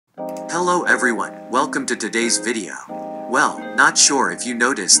Hello everyone, welcome to today's video. Well, not sure if you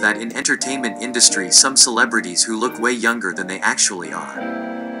notice that in entertainment industry some celebrities who look way younger than they actually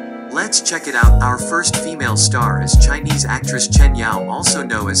are. Let's check it out. Our first female star is Chinese actress Chen Yao, also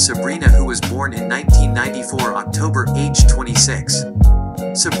known as Sabrina, who was born in 1994 October, age 26.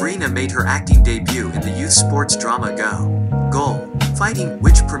 Sabrina made her acting debut in the youth sports drama Go! Fighting,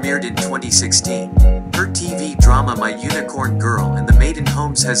 which premiered in 2016. Her TV drama My Unicorn Girl and The Maiden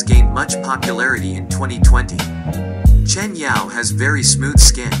Homes has gained much popularity in 2020. Chen Yao has very smooth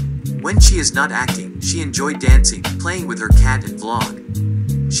skin. When she is not acting, she enjoys dancing, playing with her cat and vlog.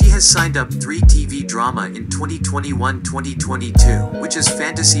 She has signed up 3 TV drama in 2021-2022, which is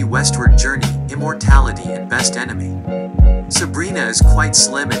Fantasy Westward Journey, Immortality and Best Enemy. Sabrina is quite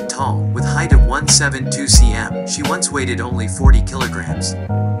slim and tall, with height of 172 cm. She once weighed only 40 kilograms.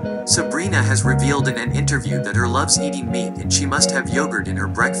 Sabrina has revealed in an interview that her loves eating meat and she must have yogurt in her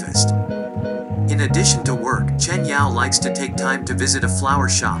breakfast. In addition to work, Chen Yao likes to take time to visit a flower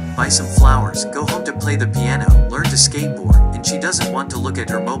shop, buy some flowers, go home to play the piano, learn to skateboard, and she doesn't want to look at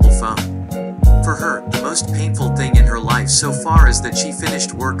her mobile phone. For her, the most painful thing in her life so far is that she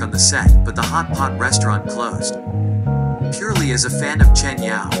finished work on the set, but the hot pot restaurant closed. Purely as a fan of Chen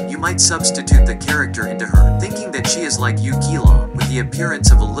Yao, you might substitute the character into her, thinking that she is like Yu Qilo, with the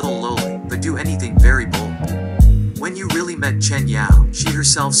appearance of a little lowly, but do anything very bold. When you really met Chen Yao, she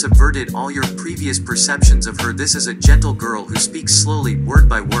herself subverted all your previous perceptions of her. This is a gentle girl who speaks slowly, word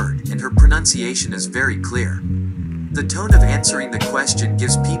by word, and her pronunciation is very clear. The tone of answering the question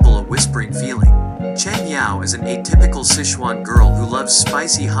gives people a whispering feeling. Chen Yao is an atypical Sichuan girl who loves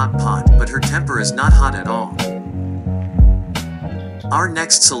spicy hot pot, but her temper is not hot at all. Our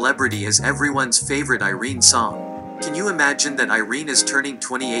next celebrity is everyone's favorite Irene Song. Can you imagine that Irene is turning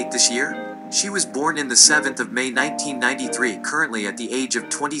 28 this year? She was born in the 7th of May 1993, currently at the age of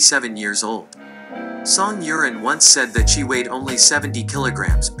 27 years old. Song Yuran once said that she weighed only 70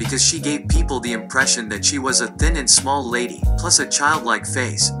 kilograms because she gave people the impression that she was a thin and small lady, plus a childlike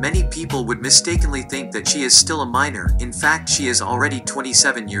face. Many people would mistakenly think that she is still a minor. In fact, she is already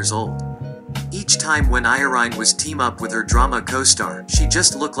 27 years old. Each time when Irene was team up with her drama co-star, she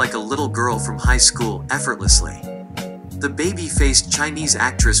just looked like a little girl from high school, effortlessly. The baby-faced Chinese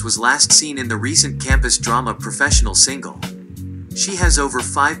actress was last seen in the recent campus drama Professional Single. She has over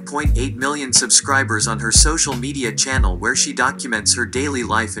 5.8 million subscribers on her social media channel where she documents her daily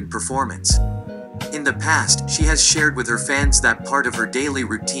life and performance. In the past, she has shared with her fans that part of her daily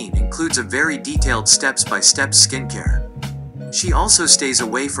routine includes a very detailed steps-by-step skincare. She also stays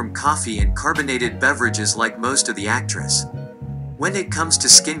away from coffee and carbonated beverages like most of the actress. When it comes to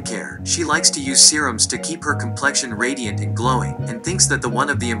skincare, she likes to use serums to keep her complexion radiant and glowing, and thinks that the one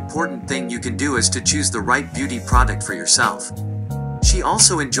of the important thing you can do is to choose the right beauty product for yourself. She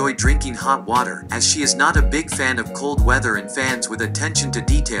also enjoys drinking hot water, as she is not a big fan of cold weather, and fans with attention to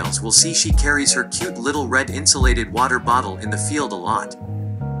details will see she carries her cute little red insulated water bottle in the field a lot.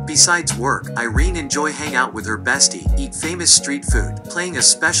 Besides work, Irene enjoys hang out with her bestie, eat famous street food, playing a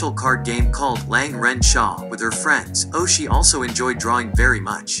special card game called Lang Ren Sha with her friends. Oh, she also enjoys drawing very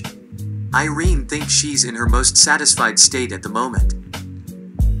much. Irene thinks she's in her most satisfied state at the moment.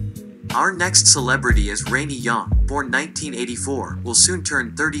 Our next celebrity is Rainy Yang, born 1984, will soon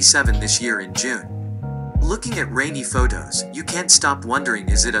turn 37 this year in June. Looking at Rainy photos, you can't stop wondering,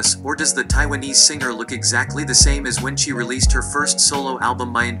 is it us, or does the Taiwanese singer look exactly the same as when she released her first solo album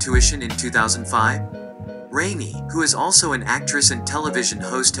My Intuition in 2005? Rainy, who is also an actress and television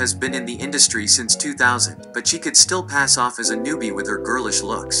host, has been in the industry since 2000, but she could still pass off as a newbie with her girlish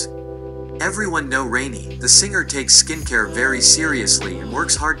looks. Everyone know Rainy, the singer takes skincare very seriously and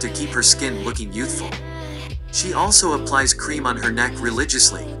works hard to keep her skin looking youthful. She also applies cream on her neck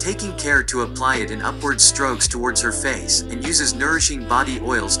religiously, taking care to apply it in upward strokes towards her face, and uses nourishing body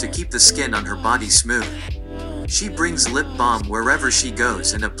oils to keep the skin on her body smooth. She brings lip balm wherever she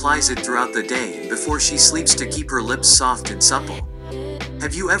goes and applies it throughout the day and before she sleeps to keep her lips soft and supple.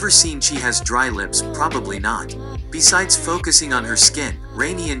 Have you ever seen she has dry lips? Probably not. Besides focusing on her skin,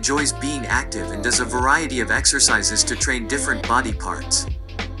 Rainy enjoys being active and does a variety of exercises to train different body parts.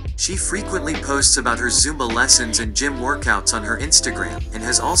 She frequently posts about her Zumba lessons and gym workouts on her Instagram, and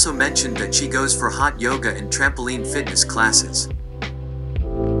has also mentioned that she goes for hot yoga and trampoline fitness classes.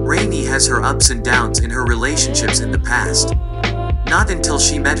 Rainy has her ups and downs in her relationships in the past. Not until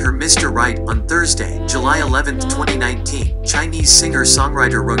she met her Mr. Right on Thursday, July 11, 2019, Chinese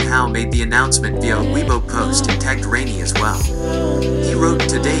singer-songwriter Rong Hao made the announcement via a Weibo post and tagged Rainy as well. He wrote,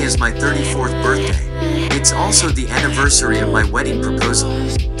 "Today is my 34th birthday. It's also the anniversary of my wedding proposal.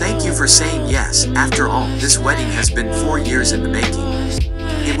 Thank you for saying yes. After all, this wedding has been 4 years in the making."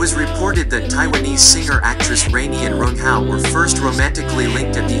 It was reported that Taiwanese singer-actress Rainy and Rong Hao were first romantically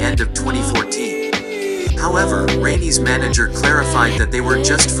linked at the end of 2014. However, Rainy's manager clarified that they were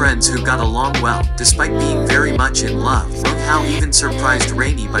just friends who got along well, despite being very much in love. Rong Hao even surprised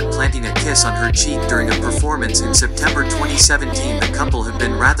Rainy by planting a kiss on her cheek during a performance in September 2017. The couple have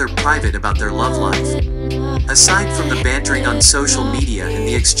been rather private about their love life. Aside from the bantering on social media and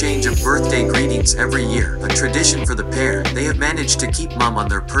the exchange of birthday greetings every year, a tradition for the pair, they have managed to keep mum on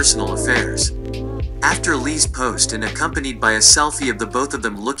their personal affairs. After Lee's post and accompanied by a selfie of the both of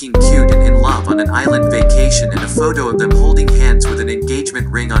them looking cute and in love on an island vacation and a photo of them holding hands with an engagement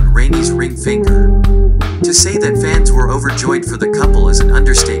ring on Rainy's ring finger. To say that fans were overjoyed for the couple is an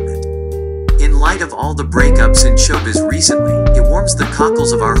understatement. In light of all the breakups in showbiz recently, it warms the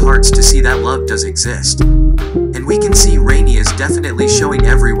cockles of our hearts to see that love does exist. And we can see Rainy is definitely showing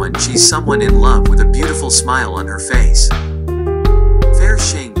everyone she's someone in love with a beautiful smile on her face. Fair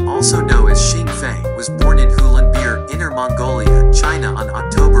Xing, also known as Xing Fei, was born in Hulunbuir, Inner Mongolia, China on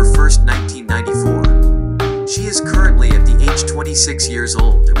October 1, 1994. She is currently at the age 26 years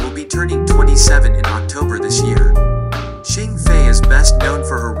old and will be turning 27 in October this year. Xing Fei is best known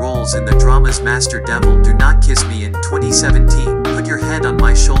for her roles in the dramas Master Devil Do Not Kiss Me in 2017, Put Your Head on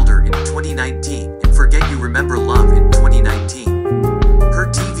My Shoulder in 2019, and Forget You Remember Love in 2019. Her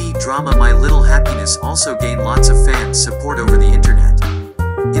TV drama My Little Happiness also gained lots of fans' support over the internet.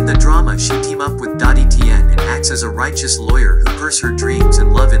 In the drama she teams up with Dottie Tien and acts as a righteous lawyer who pursues her dreams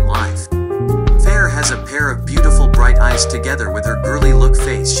and love in life. Fair has a pair of beautiful bright eyes. Together with her girly look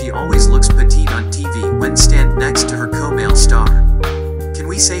face, she always looks petite on TV when stand next to her co-male star. Can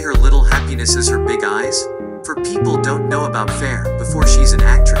we say her little happiness is her big eyes? For people don't know about Fair, before she's an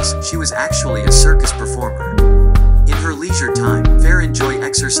actress, she was actually a circus performer. In her leisure time, Fair enjoys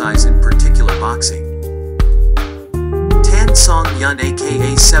exercise, in particular boxing. Tan Song Yun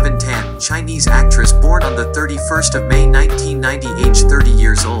aka 7 Tan, Chinese actress born on the 31st of May 1990, age 30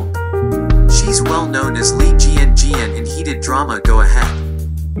 years old. She's well known as Li Jian in heated drama Go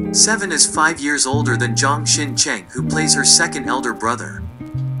Ahead. 7 is 5 years older than Zhang Xin-cheng, who plays her second elder brother.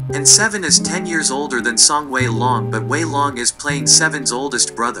 And 7 is 10 years older than Song Wei Long, but Wei Long is playing 7's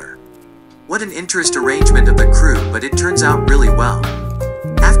oldest brother. What an interesting arrangement of the crew, but it turns out really well.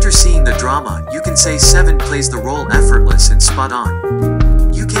 After seeing the drama, you can say 7 plays the role effortless and spot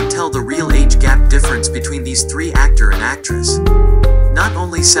on. You can tell the real age gap difference between these three actor and actress. Not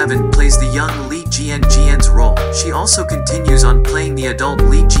only 7 plays the young Li Jian's role, she also continues on playing the adult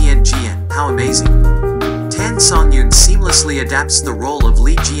Li Jian. How amazing! Tan Songyun seamlessly adapts the role of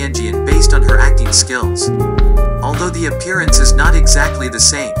Li Jian based on her acting skills. Although the appearance is not exactly the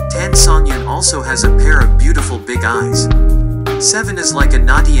same, Tan Songyun also has a pair of beautiful big eyes. 7 is like a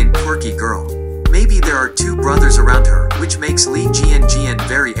naughty and quirky girl. Maybe there are 2 brothers around her, which makes Li Jian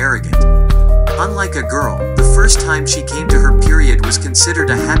very arrogant. Unlike a girl, the first time she came to her period was considered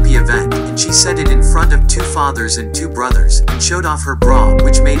a happy event, and she said it in front of 2 fathers and 2 brothers, and showed off her bra,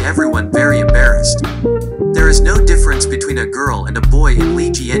 which made everyone very embarrassed. There is no difference between a girl and a boy in Li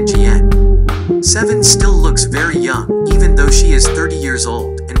Jian. 7 still looks very young, even though she is 30 years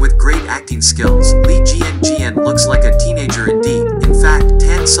old, and with great acting skills, Li Jian looks like a teenager indeed. In fact,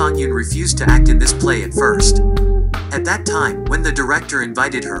 Tan Songyun refused to act in this play at first. At that time, when the director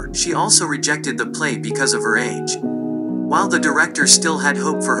invited her, she also rejected the play because of her age. While the director still had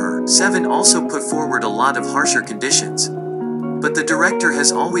hope for her, 7 also put forward a lot of harsher conditions. But the director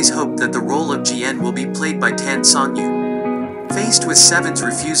has always hoped that the role of Jian will be played by Tan Songyun. Faced with 7's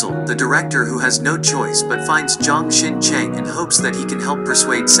refusal, the director, who has no choice but finds Zhang Xin-cheng and hopes that he can help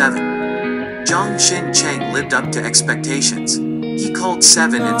persuade 7. Zhang Xin-cheng lived up to expectations. He called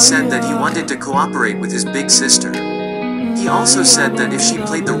 7 and said that he wanted to cooperate with his big sister. He also said that if she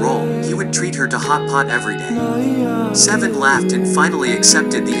played the role, he would treat her to hot pot every day. 7 laughed and finally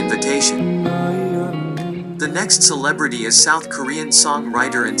accepted the invitation. The next celebrity is South Korean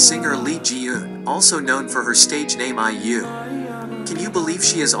songwriter and singer Lee Ji-eun, also known for her stage name IU. Can you believe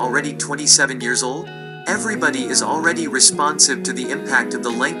she is already 27 years old? Everybody is already responsive to the impact of the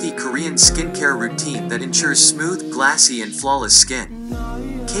lengthy Korean skincare routine that ensures smooth, glassy, and flawless skin.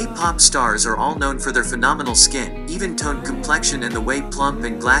 K-pop stars are all known for their phenomenal skin, even-toned complexion, and the way plump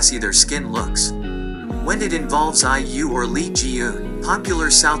and glassy their skin looks. When it involves IU or Lee Ji-eun, popular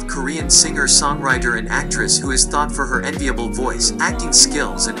South Korean singer-songwriter and actress who is thought for her enviable voice, acting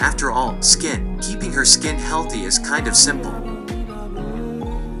skills, and after all, skin, keeping her skin healthy is kind of simple.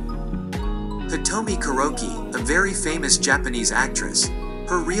 Hitomi Kuroki, a very famous Japanese actress.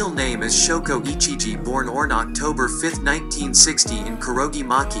 Her real name is Shoko Ichiji, born on October 5, 1960 in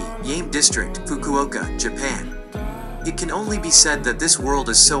Kurogi-maki, Yame District, Fukuoka, Japan. It can only be said that this world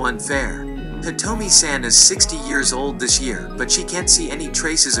is so unfair. Hitomi-san is 60 years old this year, but she can't see any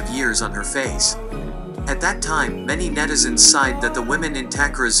traces of years on her face. At that time, many netizens sighed that the women in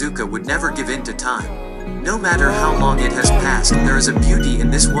Takarazuka would never give in to time. No matter how long it has passed, there is a beauty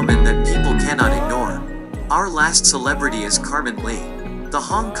in this woman that people cannot ignore. Our last celebrity is Carmen Lee. The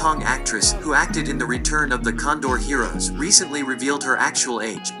Hong Kong actress, who acted in The Return of the Condor Heroes, recently revealed her actual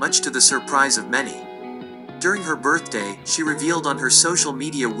age, much to the surprise of many. During her birthday, she revealed on her social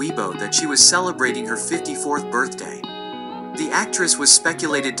media Weibo that she was celebrating her 54th birthday. The actress was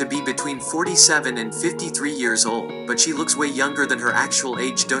speculated to be between 47 and 53 years old, but she looks way younger than her actual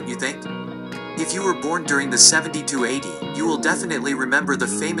age, don't you think? If you were born during the 70–80, you will definitely remember the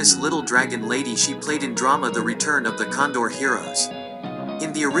famous little dragon lady she played in drama The Return of the Condor Heroes.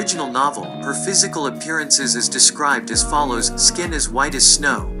 In the original novel, her physical appearances is described as follows: skin as white as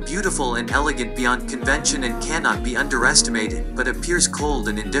snow, beautiful and elegant beyond convention and cannot be underestimated, but appears cold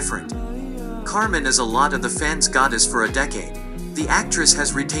and indifferent. Carmen is a lot of the fans' goddess for a decade. The actress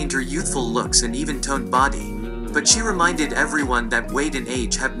has retained her youthful looks and even-toned body. But she reminded everyone that weight and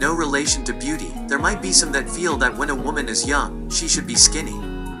age have no relation to beauty. There might be some that feel that when a woman is young, she should be skinny.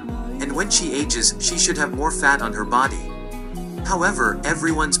 And when she ages, she should have more fat on her body. However,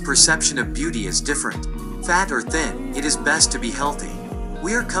 everyone's perception of beauty is different. Fat or thin, it is best to be healthy.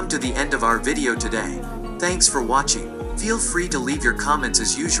 We are come to the end of our video today. Thanks for watching. Feel free to leave your comments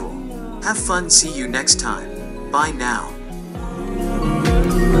as usual. Have fun, see you next time. Bye now.